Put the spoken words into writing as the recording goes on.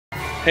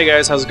Hey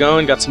guys, how's it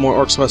going? Got some more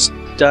Orcs Must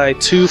Die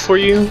 2 for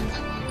you.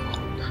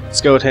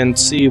 Let's go ahead and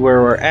see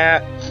where we're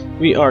at.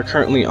 We are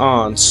currently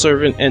on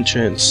Servant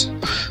Entrance.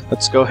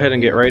 Let's go ahead and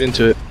get right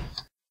into it.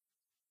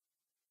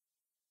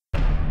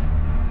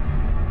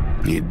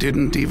 He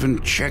didn't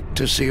even check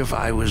to see if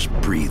I was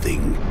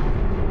breathing.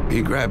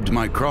 He grabbed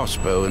my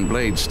crossbow and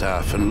blade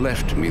staff and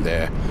left me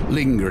there,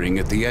 lingering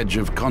at the edge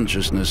of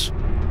consciousness.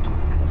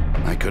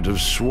 I could have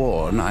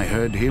sworn I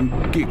heard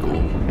him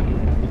giggle.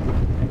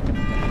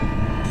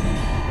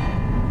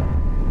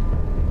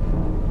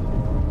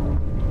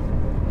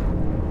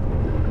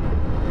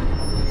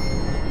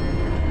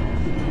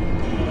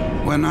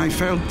 When I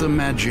felt the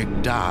magic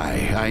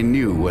die, I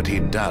knew what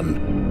he'd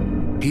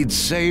done. He'd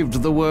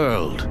saved the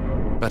world,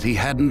 but he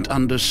hadn't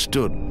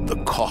understood the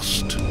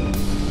cost.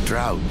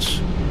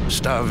 Droughts,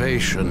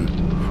 starvation,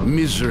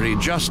 misery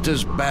just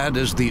as bad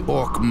as the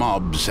orc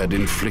mobs had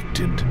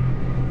inflicted.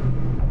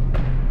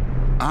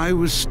 I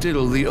was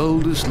still the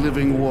oldest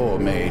living war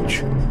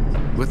mage.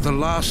 With the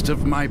last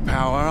of my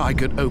power, I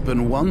could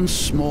open one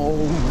small,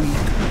 weak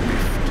rift.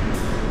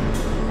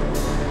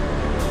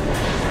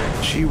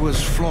 She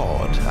was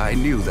flawed, I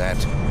knew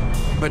that.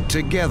 But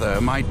together,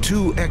 my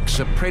two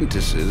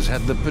ex-apprentices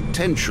had the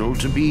potential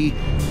to be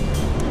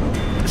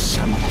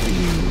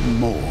something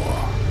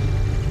more.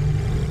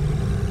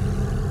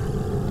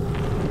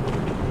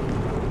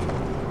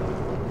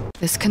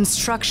 This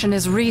construction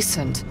is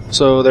recent.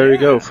 So there you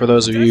go. For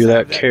those of you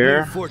that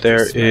care,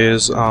 there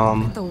is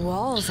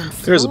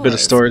there's a bit of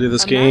story to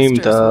this game.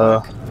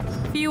 The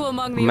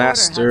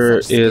Master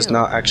is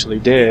not actually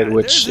dead,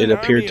 which it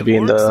appeared to be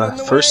in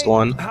the first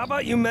one. How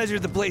about you measure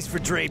the place for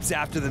drapes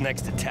after the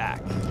next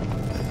attack?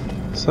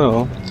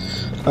 So,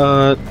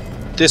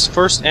 this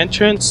first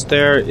entrance,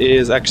 there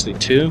is actually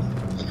two.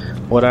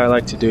 What I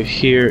like to do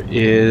here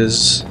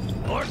is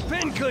More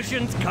pin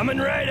cushions coming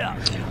right up.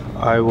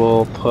 I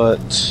will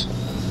put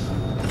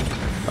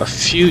a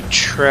few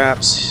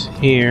traps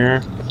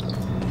here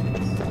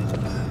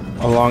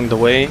along the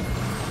way,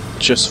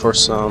 just for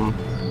some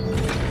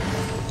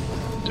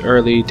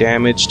early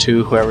damage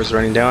to whoever's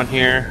running down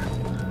here.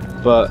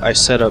 But I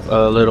set up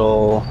a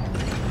little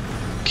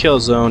kill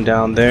zone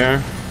down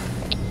there.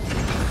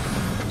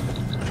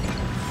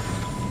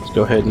 Let's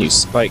go ahead and use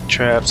spike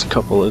traps, a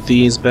couple of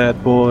these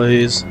bad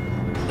boys,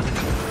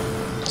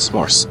 some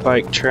more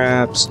spike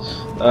traps.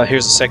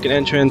 Here's the second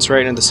entrance.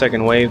 Right in the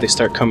second wave, they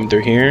start coming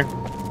through here.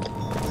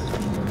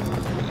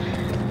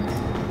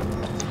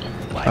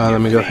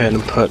 Let me go ahead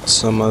and put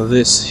some of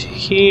this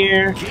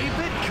here.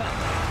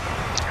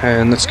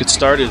 And let's get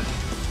started.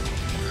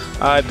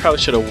 I probably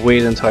should have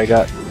waited until I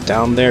got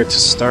down there to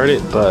start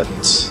it, but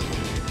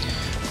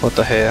what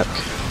the heck.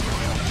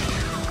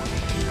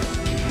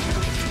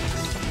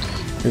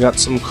 We got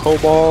some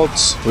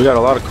kobolds. We got a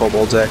lot of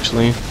kobolds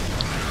actually.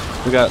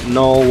 We got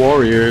null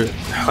warrior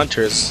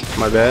hunters,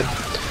 my bad.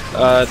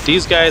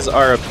 These guys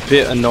are a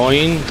bit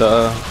annoying,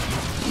 the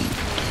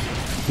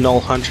null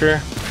hunter.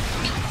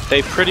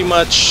 They pretty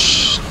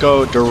much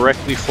go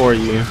directly for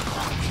you.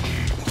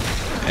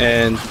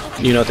 And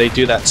you know, they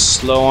do that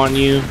slow on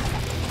you,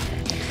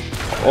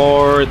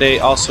 or they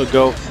also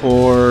go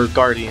for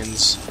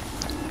guardians.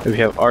 If we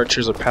have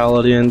archers or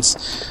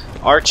paladins,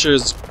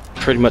 archers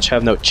pretty much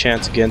have no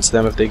chance against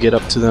them if they get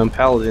up to them.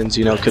 Paladins,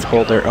 you know, could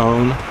hold their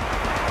own.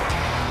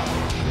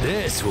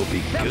 This will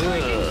be good.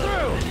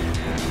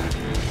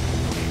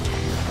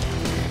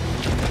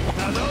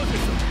 Now those are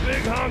some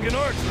big honking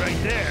orcs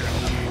right there.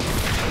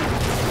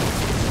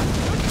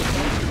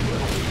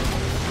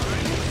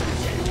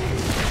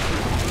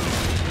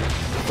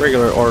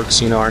 Regular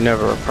orcs, you know, are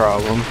never a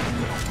problem.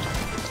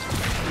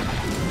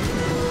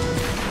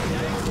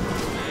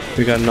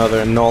 We got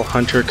another null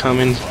hunter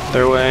coming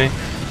their way.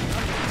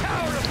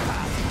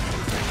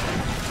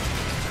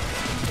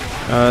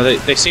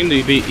 They seem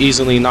to be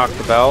easily knocked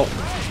about.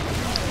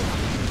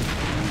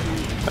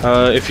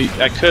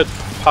 I could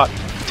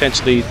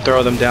potentially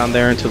throw them down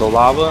there into the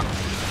lava,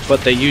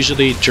 but they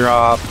usually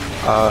drop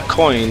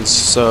coins,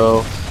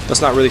 so that's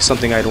not really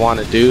something I'd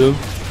want to do.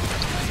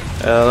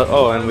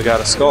 Oh, and we got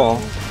a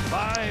skull.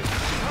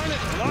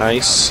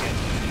 Nice.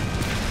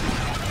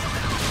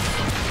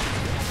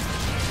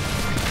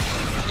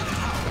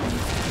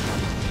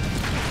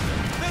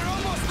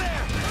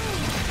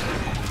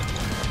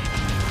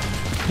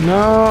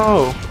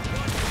 No.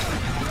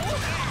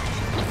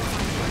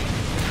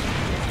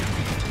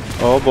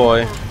 Oh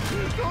boy.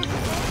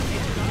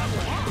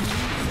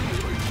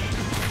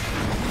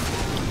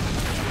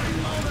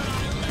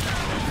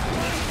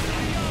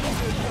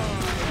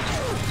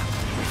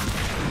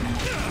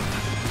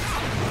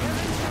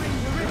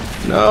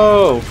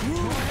 No.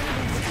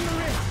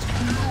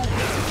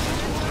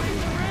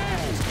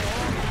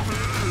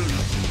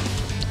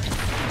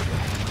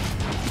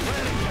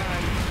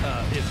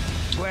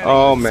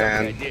 Oh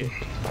man.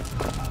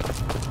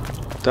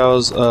 That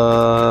was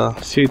a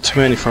few too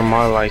many for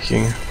my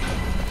liking.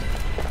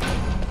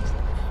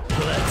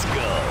 Let's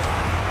go.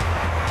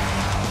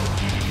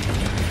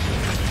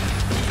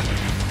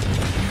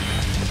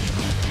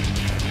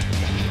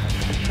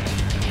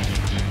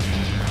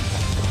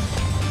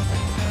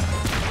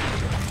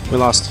 We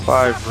lost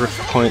 5 rift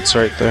points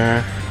right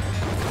there.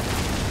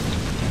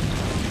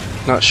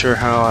 Not sure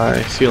how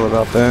I feel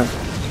about that.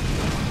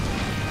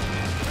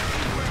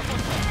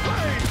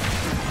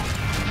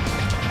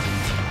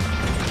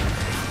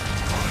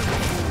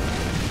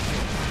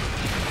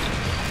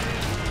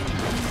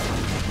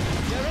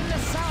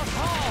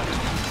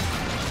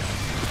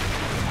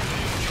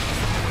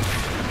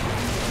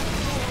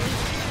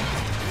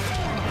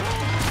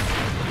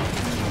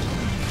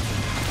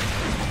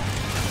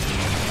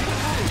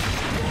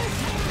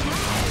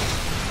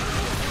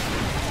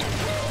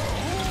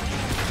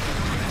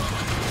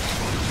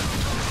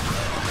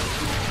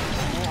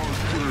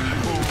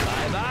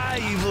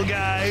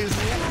 Guys.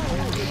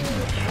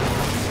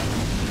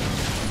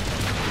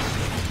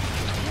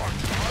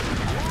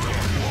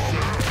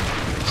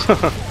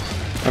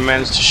 I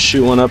managed to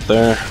shoot one up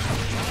there.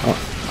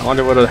 Oh, I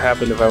wonder what would have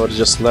happened if I would have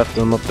just left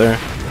them up there.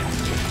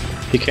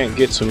 He can't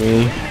get to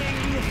me.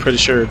 Pretty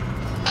sure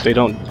they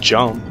don't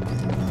jump.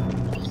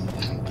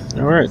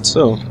 Alright,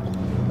 so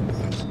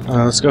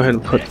let's go ahead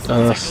and put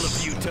a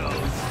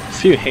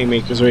few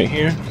haymakers right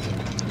here,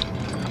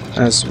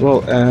 as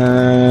well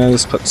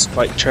as put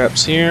spike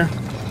traps here.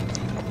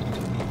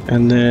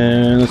 And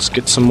then let's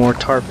get some more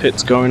tar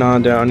pits going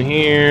on down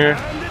here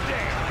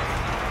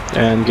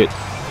and get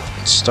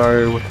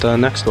started with the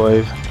next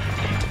wave.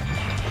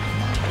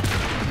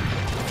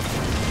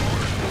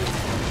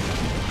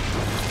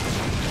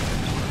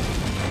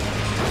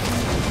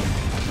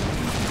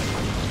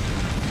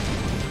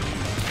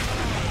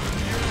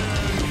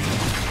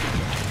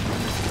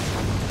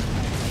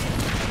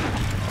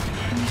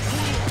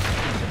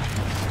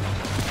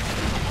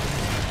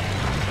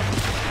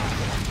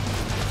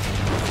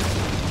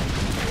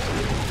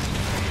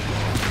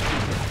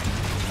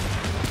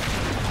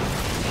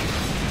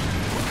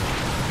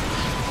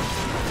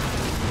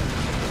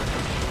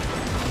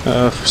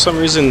 For some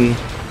reason,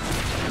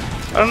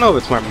 I don't know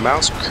if it's my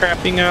mouse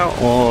crapping out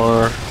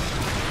or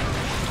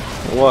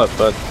what,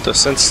 but the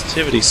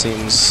sensitivity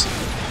seems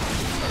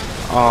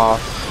off.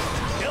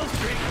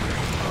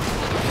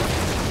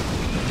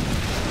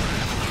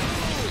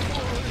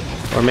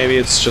 Or maybe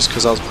it's just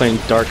because I was playing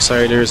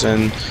Darksiders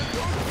and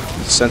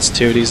the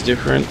sensitivity is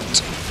different.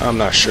 I'm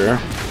not sure.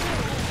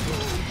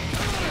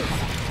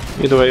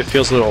 Either way, it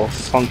feels a little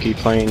funky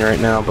playing right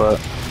now, but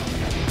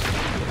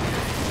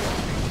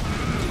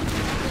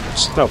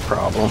it's no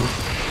problem.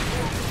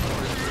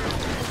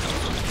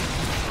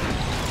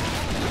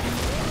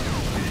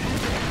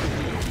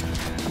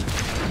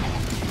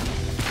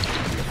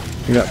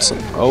 We got some.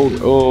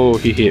 Oh,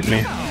 he hit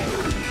me.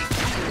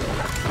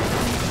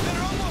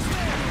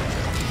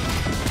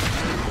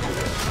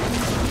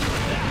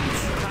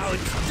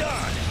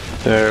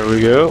 There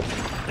we go.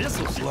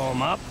 This'll slow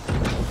him up.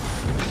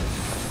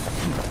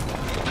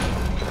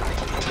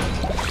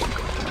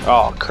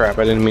 Oh crap!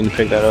 I didn't mean to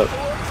pick that up.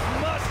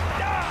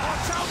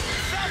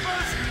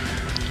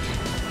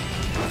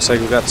 Looks like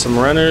we got some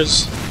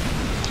runners.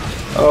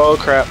 Oh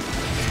crap.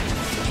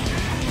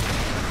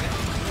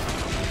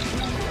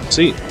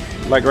 See,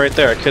 like right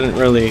there, I couldn't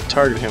really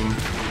target him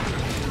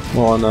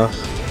well enough.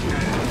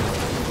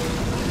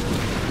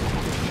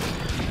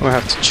 I'm gonna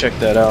have to check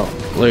that out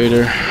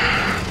later.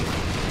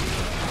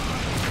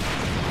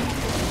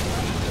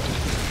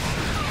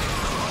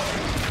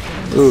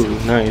 Ooh,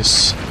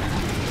 nice.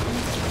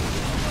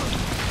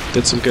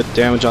 Did some good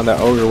damage on that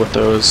ogre with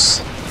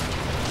those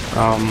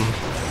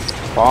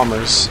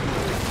bombers.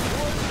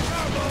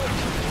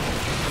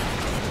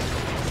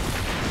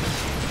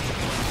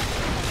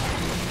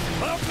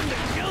 Welcome to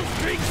Kill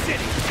Streak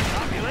City.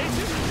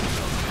 Population.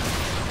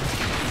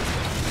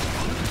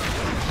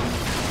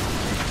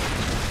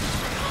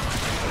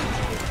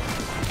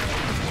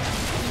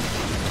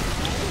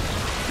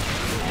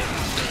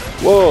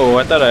 Whoa,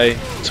 I thought I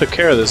took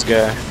care of this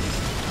guy.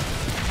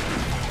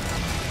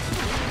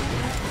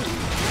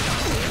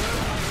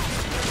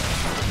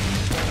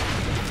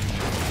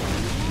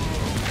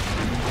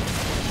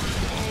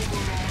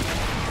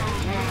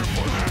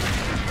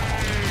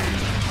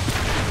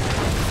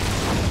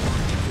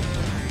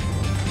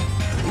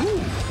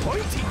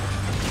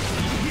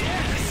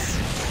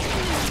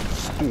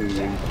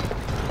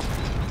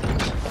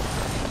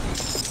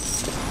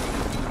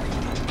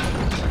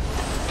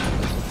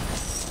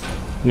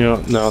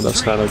 No,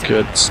 that's not a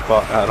good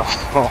spot at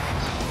all.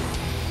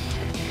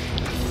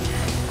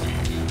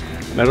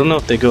 I don't know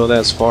if they go that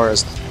as far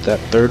as that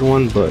third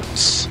one, but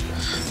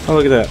oh,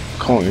 look at that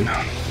coin.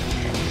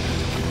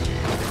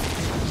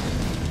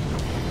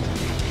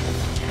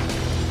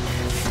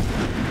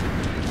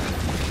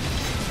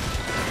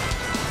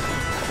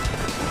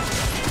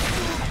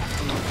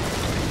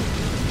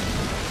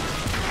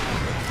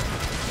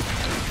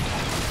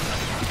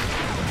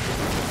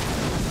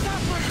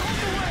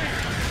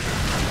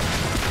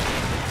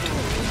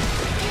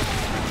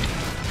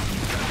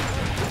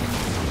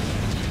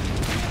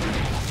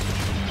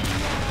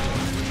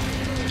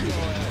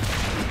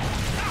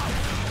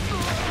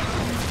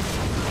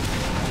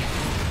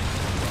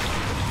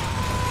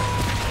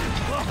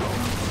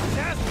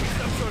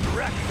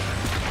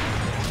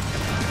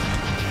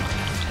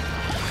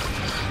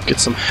 Get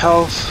some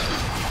health.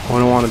 I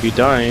don't want to be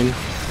dying.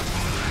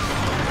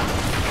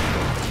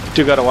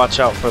 Do gotta watch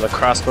out for the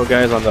crossbow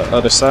guys on the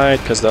other side,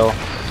 because they'll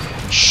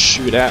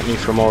shoot at me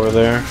from over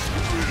there.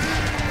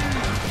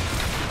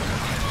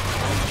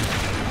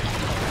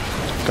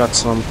 Got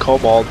some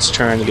kobolds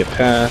trying to get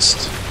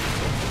past.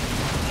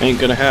 Ain't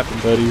gonna happen,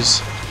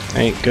 buddies.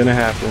 Ain't gonna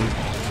happen.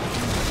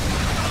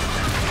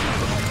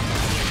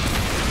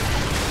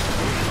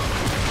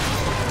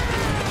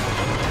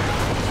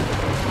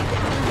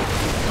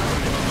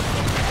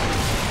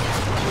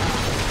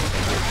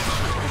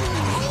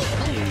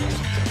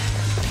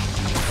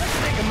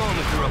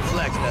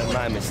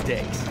 My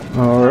mistakes.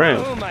 Alright.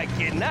 Who am I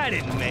kidding? I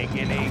didn't make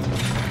any.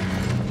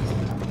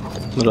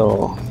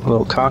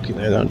 Little cocky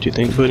there, don't you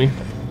think, buddy?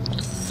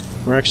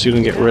 We're actually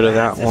gonna get rid of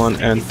that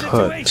one and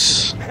put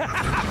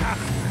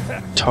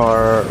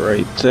tar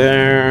right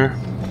there.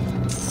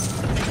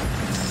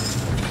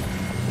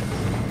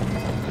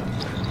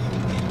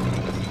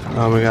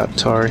 We got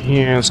tar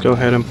here. Let's go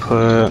ahead and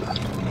put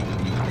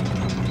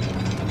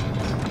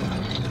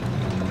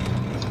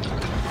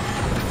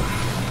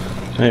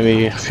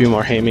maybe a few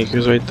more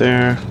haymakers right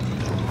there.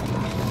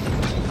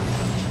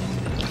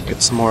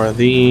 Get some more of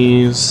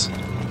these.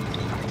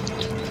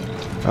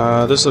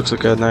 This looks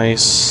like a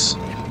nice.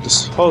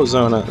 This whole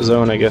zone,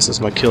 I guess, is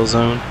my kill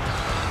zone.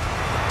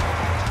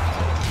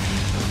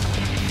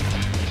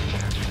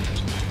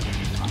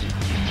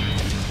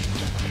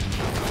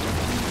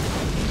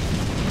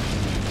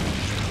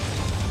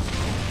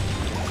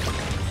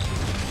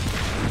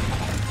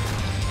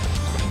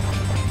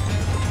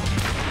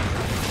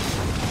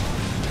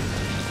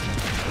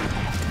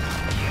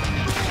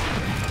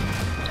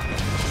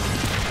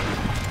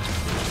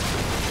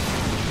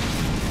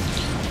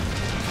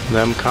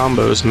 Them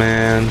combos,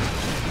 man.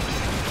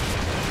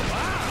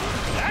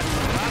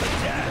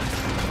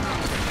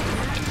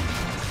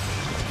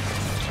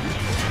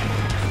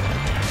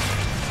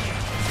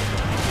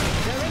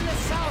 They're in the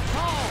South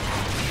Hall.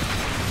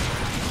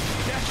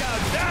 Check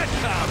out that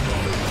combo.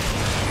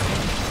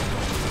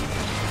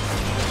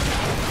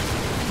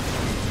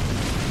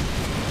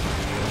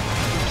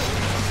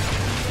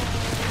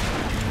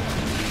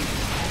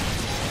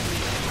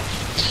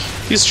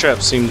 These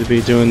traps seem to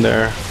be doing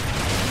their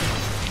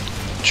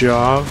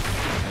job.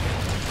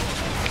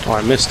 Oh,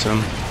 I missed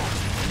him.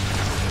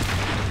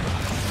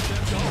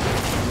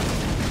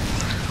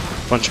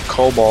 Bunch of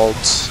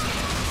kobolds.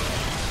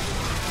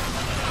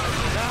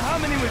 Now, how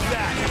many was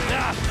that?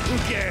 Nah, who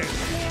cares?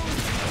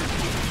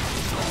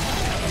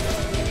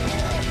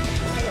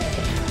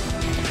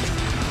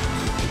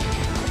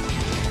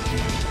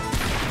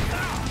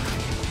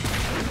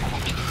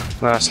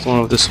 Last one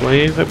of this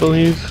wave, I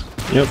believe.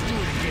 Yep.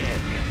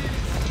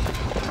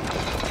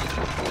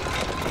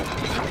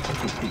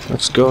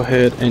 Let's go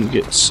ahead and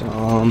get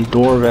some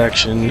dwarf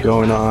action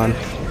going on.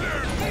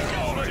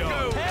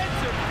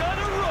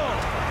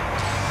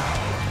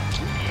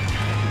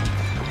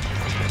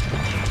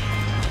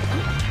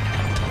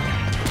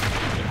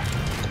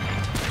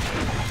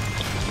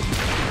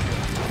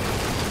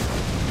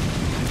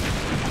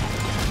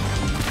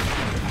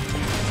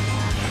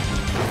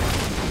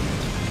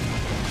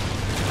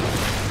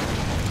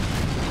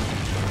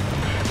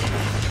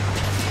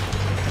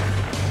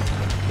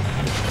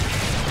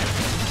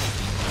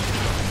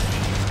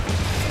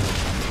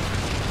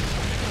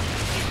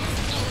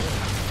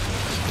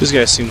 These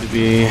guys seem to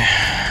be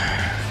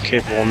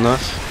capable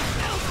enough.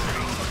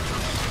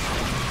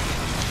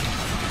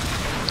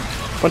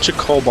 Bunch of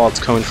kobolds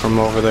coming from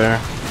over there.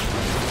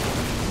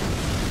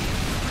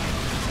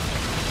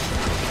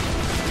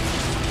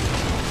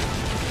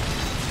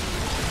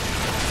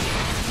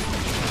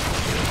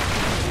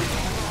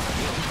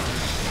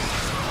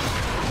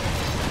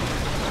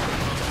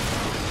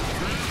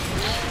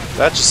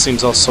 That just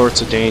seems all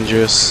sorts of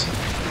dangerous.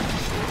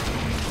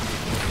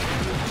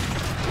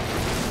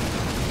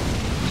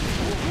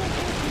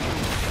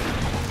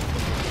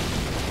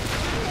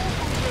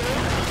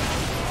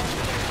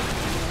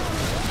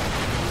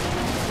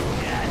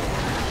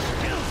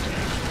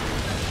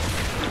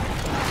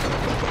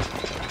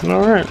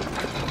 Alright.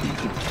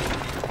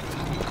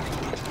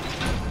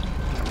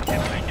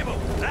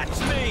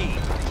 That's me.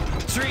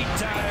 3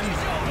 times.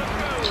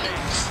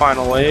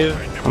 Final wave.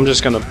 I'm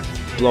just gonna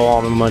blow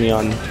all my money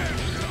on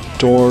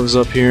dwarves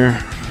up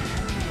here.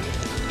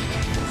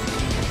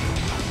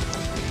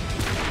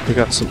 We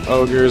got some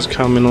ogres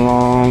coming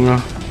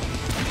along.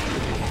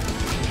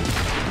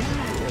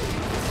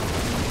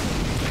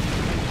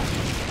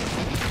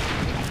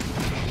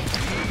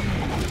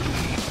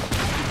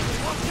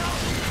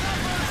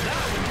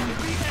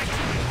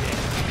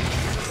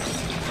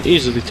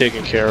 Easily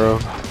taken care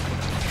of.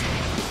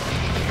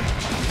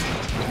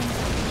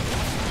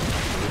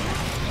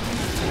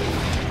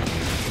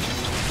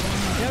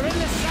 They're in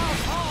the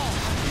South Hall.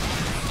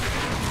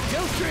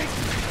 Kill streak.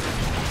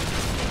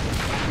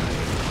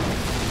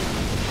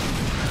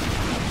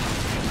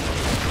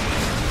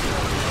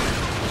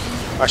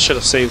 I should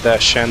have saved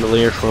that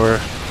chandelier for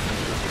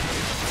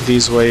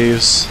these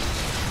waves.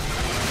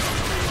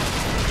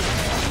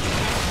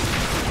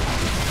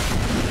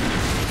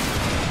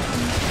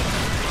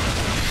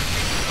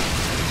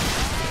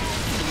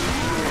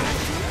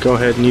 go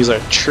ahead and use our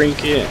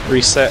trinket,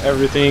 reset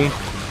everything.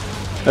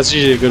 That's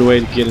usually a good way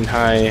to get in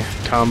high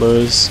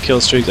combos, kill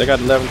streaks. I got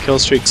 11 kill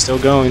streaks still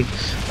going.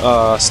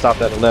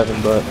 Stopped at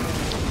 11, but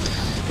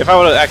if I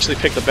would have actually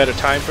picked a better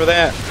time for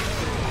that,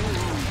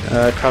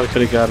 I probably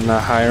could have gotten a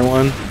higher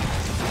one.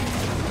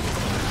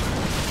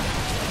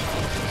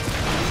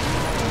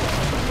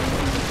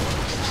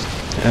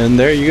 And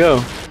there you go.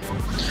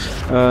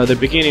 The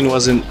beginning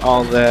wasn't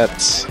all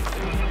that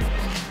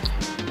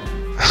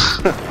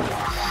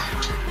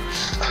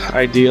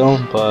ideal,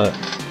 but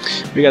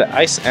we got an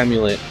Ice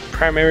Amulet.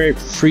 Primary,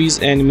 freeze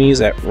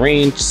enemies at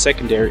range.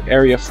 Secondary,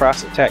 area,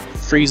 frost attack,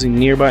 freezing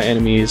nearby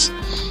enemies.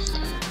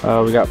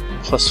 We got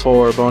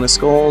 +4 bonus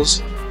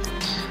skulls.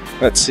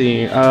 Let's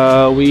see,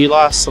 we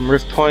lost some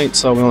rift points,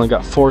 so we only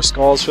got 4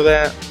 skulls for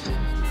that.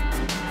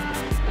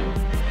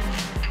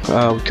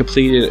 We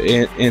completed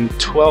it in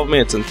 12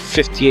 minutes and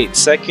 58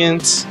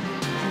 seconds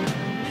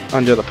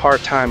under the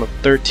part time of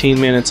 13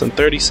 minutes and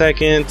 30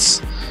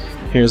 seconds.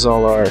 Here's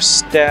all our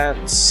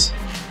stats.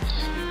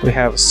 We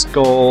have a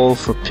skull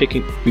for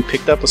picking. We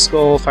picked up a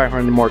skull,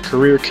 500 more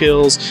career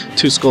kills,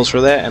 2 skulls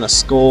for that, and a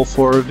skull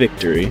for a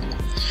victory.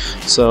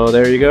 So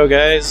there you go,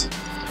 guys.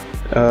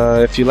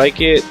 If you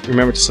like it,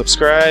 remember to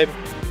subscribe,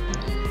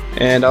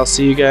 and I'll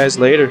see you guys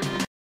later.